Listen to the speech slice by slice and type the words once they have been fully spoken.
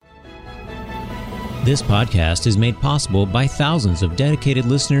This podcast is made possible by thousands of dedicated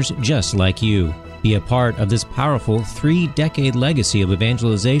listeners just like you. Be a part of this powerful 3-decade legacy of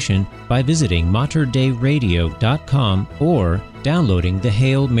evangelization by visiting materdeiradio.com or downloading the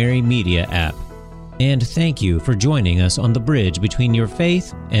Hail Mary Media app. And thank you for joining us on the bridge between your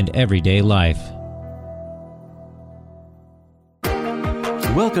faith and everyday life.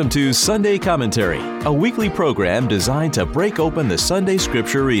 Welcome to Sunday Commentary, a weekly program designed to break open the Sunday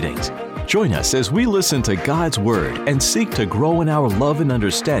Scripture readings. Join us as we listen to God's Word and seek to grow in our love and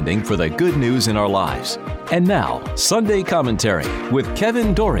understanding for the good news in our lives. And now, Sunday Commentary with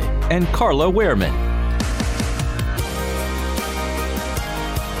Kevin Doran and Carla Wehrman.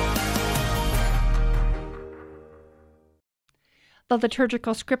 The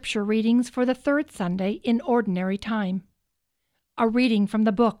liturgical scripture readings for the third Sunday in Ordinary Time. A reading from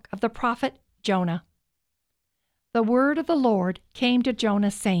the book of the prophet Jonah. The word of the Lord came to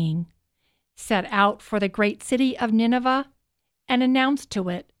Jonah, saying, Set out for the great city of Nineveh, and announce to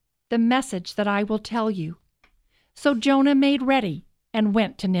it the message that I will tell you. So Jonah made ready and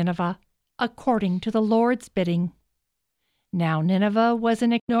went to Nineveh, according to the Lord's bidding. Now Nineveh was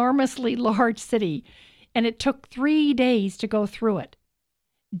an enormously large city, and it took 3 days to go through it.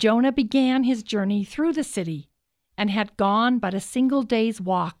 Jonah began his journey through the city, and had gone but a single day's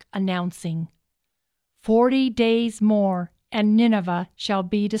walk, announcing, 40 days more, and Nineveh shall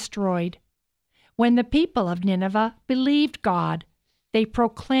be destroyed. When the people of Nineveh believed God, they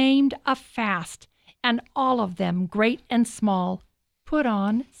proclaimed a fast, and all of them, great and small, put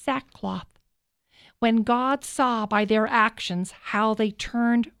on sackcloth. When God saw by their actions how they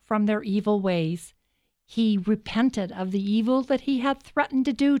turned from their evil ways, He repented of the evil that He had threatened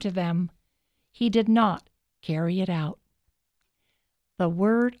to do to them. He did not carry it out. The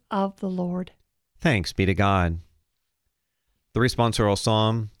word of the Lord. Thanks be to God. The responsorial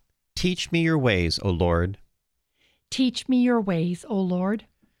psalm, Teach me your ways, O Lord. Teach me your ways, O Lord.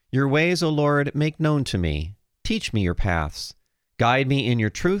 Your ways, O Lord, make known to me. Teach me your paths. Guide me in your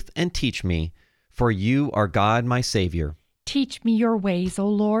truth and teach me, for you are God my Savior. Teach me your ways, O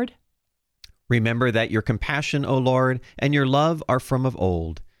Lord. Remember that your compassion, O Lord, and your love are from of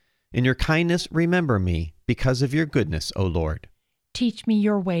old. In your kindness remember me, because of your goodness, O Lord. Teach me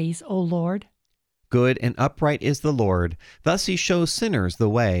your ways, O Lord. Good and upright is the Lord. Thus he shows sinners the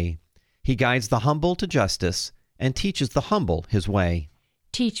way. He guides the humble to justice and teaches the humble his way.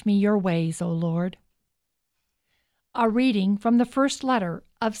 Teach me your ways, O Lord. A reading from the first letter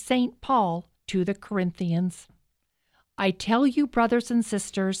of St. Paul to the Corinthians. I tell you, brothers and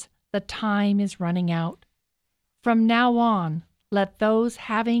sisters, the time is running out. From now on, let those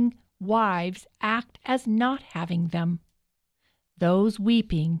having wives act as not having them, those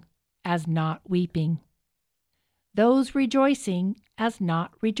weeping as not weeping, those rejoicing as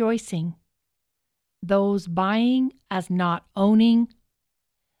not rejoicing, those buying as not owning,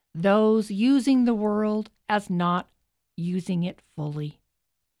 those using the world as not using it fully.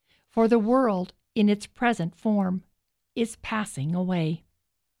 For the world in its present form is passing away.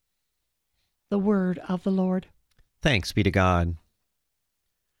 The word of the Lord. Thanks be to God.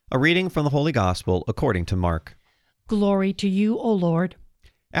 A reading from the Holy Gospel according to Mark. Glory to you, O Lord.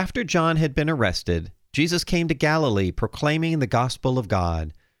 After John had been arrested, Jesus came to Galilee proclaiming the gospel of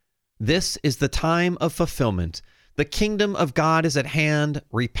God. This is the time of fulfillment. The kingdom of God is at hand.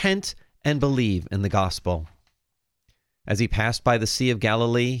 Repent and believe in the gospel. As he passed by the Sea of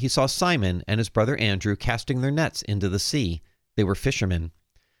Galilee, he saw Simon and his brother Andrew casting their nets into the sea. They were fishermen.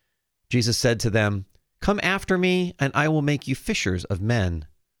 Jesus said to them, Come after me, and I will make you fishers of men.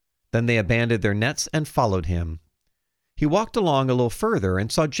 Then they abandoned their nets and followed him. He walked along a little further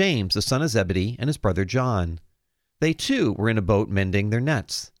and saw James, the son of Zebedee, and his brother John. They too were in a boat mending their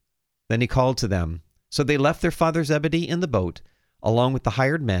nets. Then he called to them. So they left their father Zebedee in the boat, along with the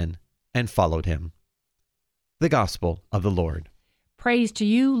hired men, and followed him. The Gospel of the Lord. Praise to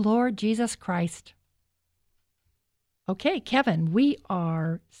you, Lord Jesus Christ. Okay, Kevin, we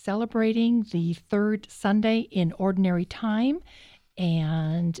are celebrating the third Sunday in Ordinary Time.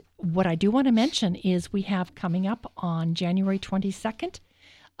 And what I do want to mention is we have coming up on January 22nd,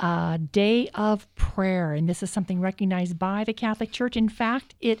 a day of prayer. And this is something recognized by the Catholic Church. In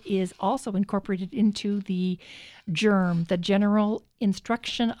fact, it is also incorporated into the GIRM, the General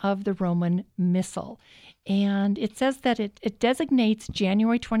Instruction of the Roman Missal. And it says that it designates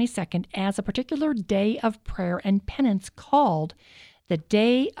January 22nd as a particular day of prayer and penance called the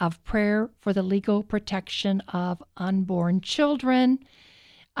Day of Prayer for the Legal Protection of Unborn Children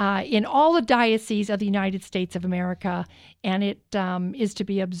in all the dioceses of the United States of America. And it is to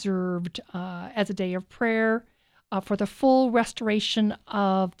be observed as a day of prayer for the full restoration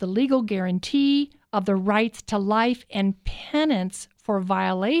of the legal guarantee of the rights to life and penance for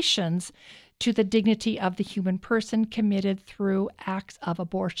violations to the dignity of the human person committed through acts of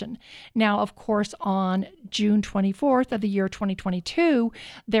abortion. Now, of course, on June 24th of the year 2022,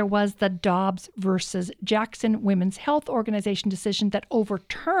 there was the Dobbs versus Jackson Women's Health Organization decision that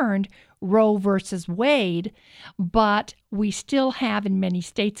overturned Roe versus Wade, but we still have in many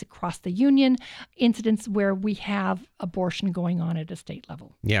states across the union incidents where we have abortion going on at a state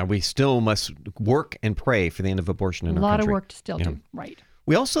level. Yeah, we still must work and pray for the end of abortion in our country. A lot of work to still do, right.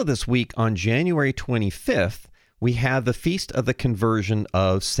 We also, this week on January 25th, we have the Feast of the Conversion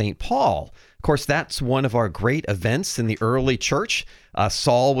of St. Paul. Of course, that's one of our great events in the early church.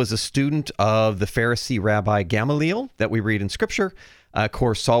 Saul was a student of the Pharisee Rabbi Gamaliel that we read in Scripture. Of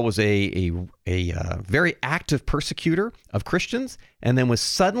course, Saul was a very active persecutor of Christians, and then was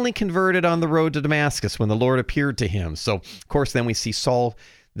suddenly converted on the road to Damascus when the Lord appeared to him. So, of course, then we see Saul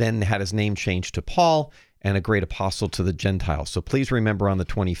then had his name changed to Paul, and a great apostle to the Gentiles. So please remember on the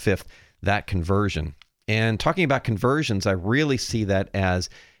 25th, that conversion. And talking about conversions, I really see that as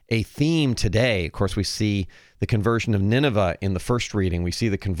a theme today. Of course, we see the conversion of Nineveh in the first reading. We see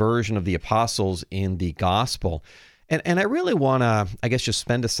the conversion of the apostles in the gospel. And I really want to, I guess, just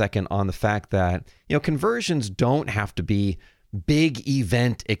spend a second on the fact that, conversions don't have to be big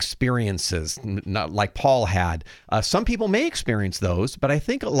event experiences, not like Paul had. Some people may experience those, but I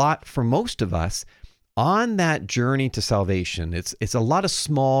think a lot for most of us, on that journey to salvation, it's a lot of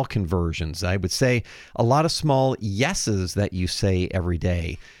small conversions. I would say a lot of small yeses that you say every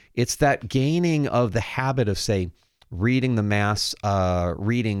day. It's that gaining of the habit of, say, reading the Mass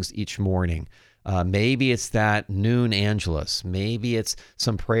readings each morning. Maybe it's that noon Angelus. Maybe it's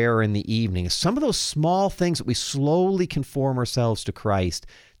some prayer in the evening. Some of those small things that we slowly conform ourselves to Christ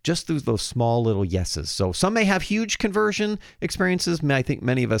just through those small little yeses. So some may have huge conversion experiences. I think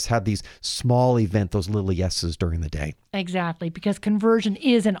many of us have these small those little yeses during the day. Exactly, because conversion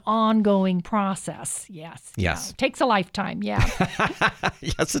is an ongoing process. Yes. Yes. It takes a lifetime, yeah.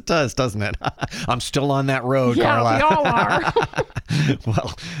 Yes, it does, doesn't it? I'm still on that road, yeah, Carla. We all are.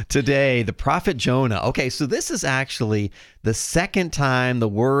 Well, today, the prophet Jonah. Okay, so this is actually the second time the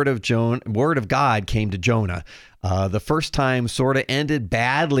word of God came to Jonah. The first time sort of ended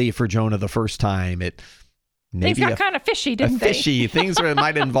badly for Jonah the first time. Things got kind of fishy, didn't they? Fishy. Things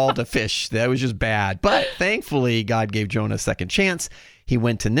might have involved a fish. That was just bad. But thankfully, God gave Jonah a second chance. He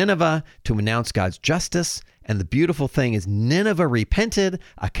went to Nineveh to announce God's justice. And the beautiful thing is Nineveh repented,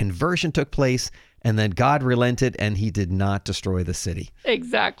 a conversion took place, and then God relented and he did not destroy the city.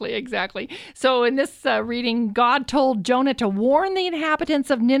 Exactly. So in this reading, God told Jonah to warn the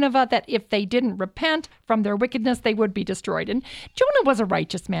inhabitants of Nineveh that if they didn't repent from their wickedness, they would be destroyed. And Jonah was a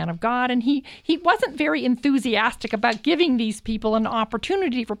righteous man of God, and he wasn't very enthusiastic about giving these people an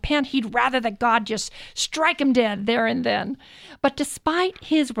opportunity to repent. He'd rather that God just strike them dead there and then. But despite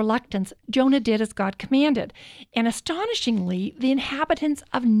his reluctance, Jonah did as God commanded. And astonishingly, the inhabitants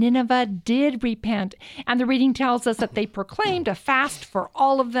of Nineveh did repent. And the reading tells us that they proclaimed a fast for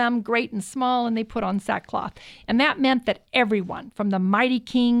all of them, great and small, and they put on sackcloth. And that meant that everyone, from the mighty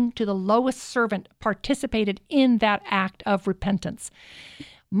king to the lowest servant, participated in that act of repentance.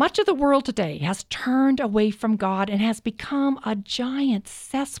 Much of the world today has turned away from God and has become a giant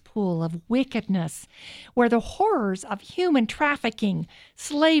cesspool of wickedness, where the horrors of human trafficking,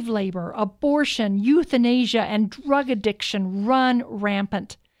 slave labor, abortion, euthanasia, and drug addiction run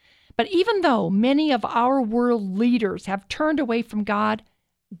rampant. But even though many of our world leaders have turned away from God,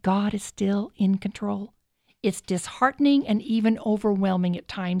 God is still in control. It's disheartening and even overwhelming at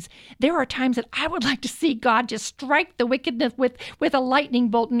times. There are times that I would like to see God just strike the wickedness with a lightning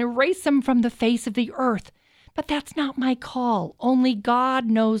bolt and erase them from the face of the earth. But that's not my call. Only God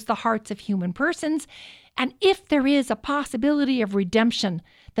knows the hearts of human persons. And if there is a possibility of redemption,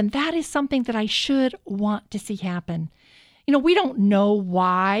 then that is something that I should want to see happen. We don't know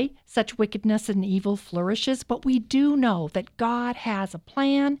why such wickedness and evil flourishes, but we do know that God has a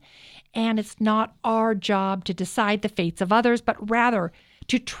plan, and it's not our job to decide the fates of others, but rather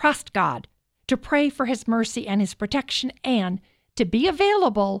to trust God, to pray for his mercy and his protection, and to be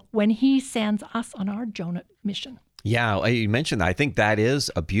available when he sends us on our Jonah mission. Yeah, you mentioned that. I think that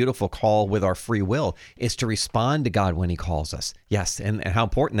is a beautiful call with our free will, is to respond to God when he calls us. Yes, and how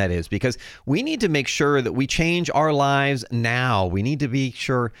important that is, because we need to make sure that we change our lives now. We need to be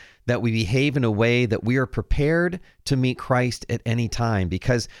sure that we behave in a way that we are prepared to meet Christ at any time,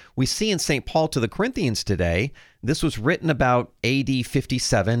 because we see in St. Paul to the Corinthians today, this was written about AD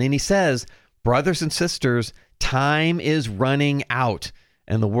 57, and he says, brothers and sisters, time is running out.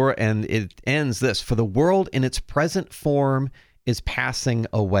 And it ends this: for the world in its present form is passing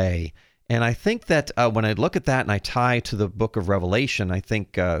away. And I think that when I look at that and I tie to the book of Revelation, I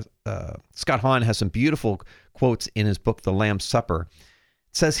think Scott Hahn has some beautiful quotes in his book, The Lamb's Supper.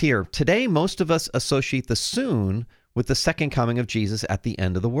 It says here, today most of us associate the soon with the second coming of Jesus at the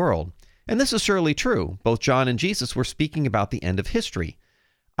end of the world. And this is surely true. Both John and Jesus were speaking about the end of history.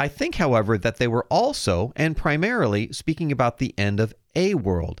 I think, however, that they were also and primarily speaking about the end of a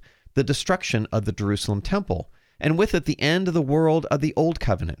world, the destruction of the Jerusalem temple, and with it the end of the world of the Old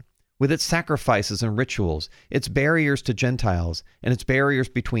Covenant, with its sacrifices and rituals, its barriers to Gentiles, and its barriers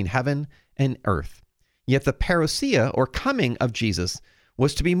between heaven and earth. Yet the parousia, or coming of Jesus,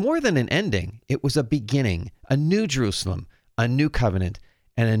 was to be more than an ending. It was a beginning, a new Jerusalem, a new covenant,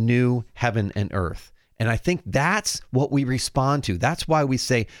 and a new heaven and earth. And I think that's what we respond to. That's why we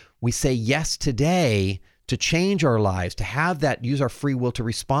say yes today to change our lives, to have that, use our free will to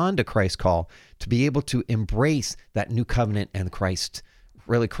respond to Christ's call, to be able to embrace that new covenant and Christ's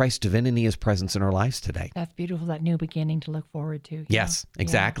divinity, His presence in our lives today. That's beautiful, that new beginning to look forward to. Yes,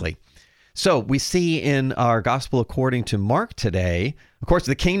 exactly. Yeah. So we see in our gospel according to Mark today, of course,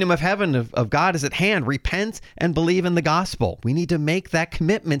 the kingdom of heaven of God is at hand. Repent and believe in the gospel. We need to make that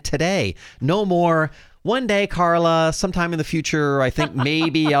commitment today. No more, one day, Carla, sometime in the future, I think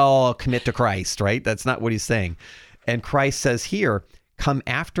maybe I'll commit to Christ, right? That's not what he's saying. And Christ says here, come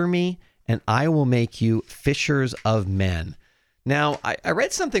after me and I will make you fishers of men. Now, I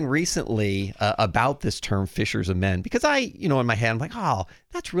read something recently about this term, fishers of men, because in my head, I'm like, oh,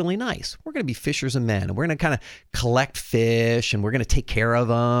 that's really nice. We're going to be fishers of men, and we're going to kind of collect fish, and we're going to take care of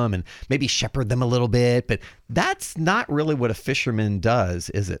them, and maybe shepherd them a little bit. But that's not really what a fisherman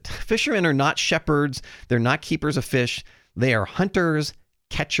does, is it? Fishermen are not shepherds. They're not keepers of fish. They are hunters,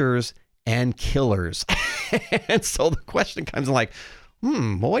 catchers, and killers. And so the question comes like,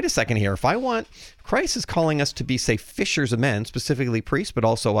 well, wait a second here. Christ is calling us to be, say, fishers of men, specifically priests, but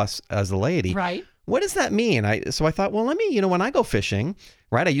also us as the laity. Right. What does that mean? So I thought, well, let me, when I go fishing,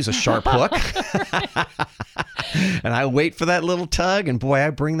 right, I use a sharp hook and I wait for that little tug, and boy, I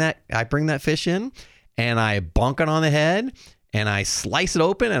bring that fish in and I bonk it on the head and I slice it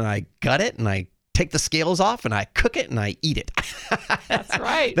open and I gut it and I take the scales off and I cook it and I eat it. That's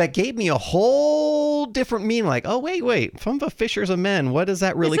right. That gave me a whole different meaning. Like, oh, wait, from the fishers of men, what is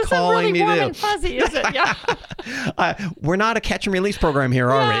that really calling me to do? This isn't really warm and fuzzy, is it? Yeah. We're not a catch and release program here,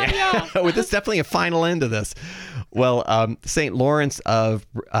 are we? Yeah. With this definitely a final end to this. Well, St. Lawrence of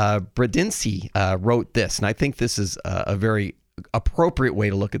Brindisi wrote this, and I think this is a very appropriate way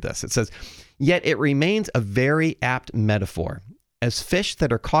to look at this. It says, yet it remains a very apt metaphor. As fish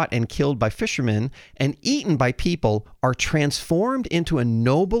that are caught and killed by fishermen and eaten by people are transformed into a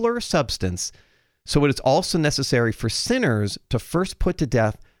nobler substance, so it is also necessary for sinners to first put to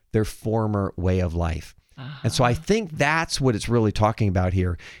death their former way of life. And so I think that's what it's really talking about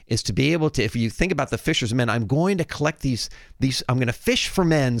here, is to be able to, if you think about the fishers of men, I'm going to collect these, I'm going to fish for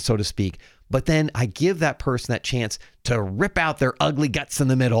men, so to speak, but then I give that person that chance to rip out their ugly guts in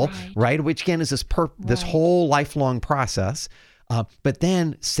the middle, right? Which again is this whole lifelong process. But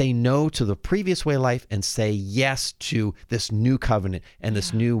then say no to the previous way of life and say yes to this new covenant and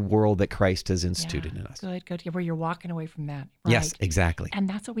this new world that Christ has instituted in us. Good. Where you're walking away from that. Right? Yes, exactly. And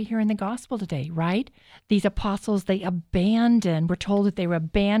that's what we hear in the gospel today, right? These apostles, we're told that they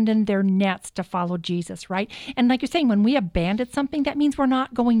abandoned their nets to follow Jesus, right? And like you're saying, when we abandon something, that means we're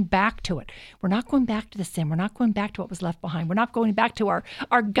not going back to it. We're not going back to the sin. We're not going back to what was left behind. We're not going back to our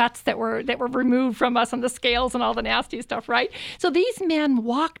guts that were removed from us on the scales and all the nasty stuff, right? So these men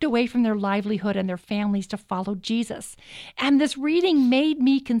walked away from their livelihood and their families to follow Jesus. And this reading made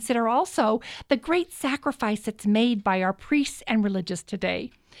me consider also the great sacrifice that's made by our priests and religious today.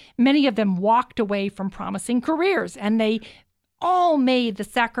 Many of them walked away from promising careers, and they all made the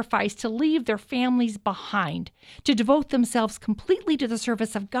sacrifice to leave their families behind, to devote themselves completely to the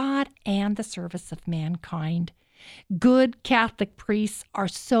service of God and the service of mankind. Good Catholic priests are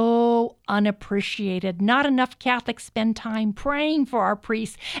so unappreciated. Not enough Catholics spend time praying for our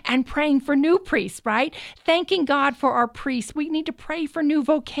priests and praying for new priests, right? Thanking God for our priests. We need to pray for new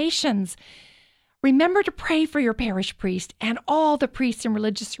vocations. Remember to pray for your parish priest and all the priests and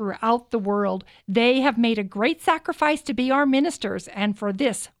religious throughout the world. They have made a great sacrifice to be our ministers, and for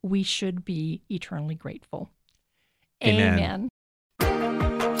this we should be eternally grateful. Amen.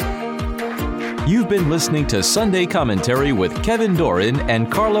 You've been listening to Sunday Commentary with Kevin Doran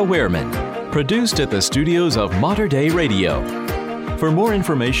and Carla Wehrman, produced at the studios of Mater Dei Radio. For more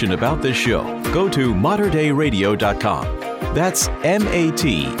information about this show, go to materdeiradio.com. That's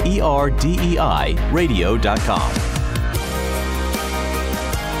MATERDEI radio.com.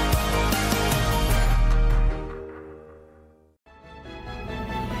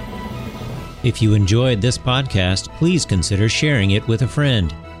 If you enjoyed this podcast, please consider sharing it with a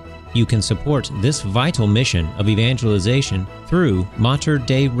friend. You can support this vital mission of evangelization through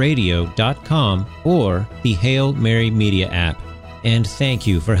materdeiradio.com or the Hail Mary Media app. And thank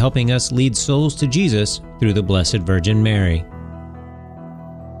you for helping us lead souls to Jesus through the Blessed Virgin Mary.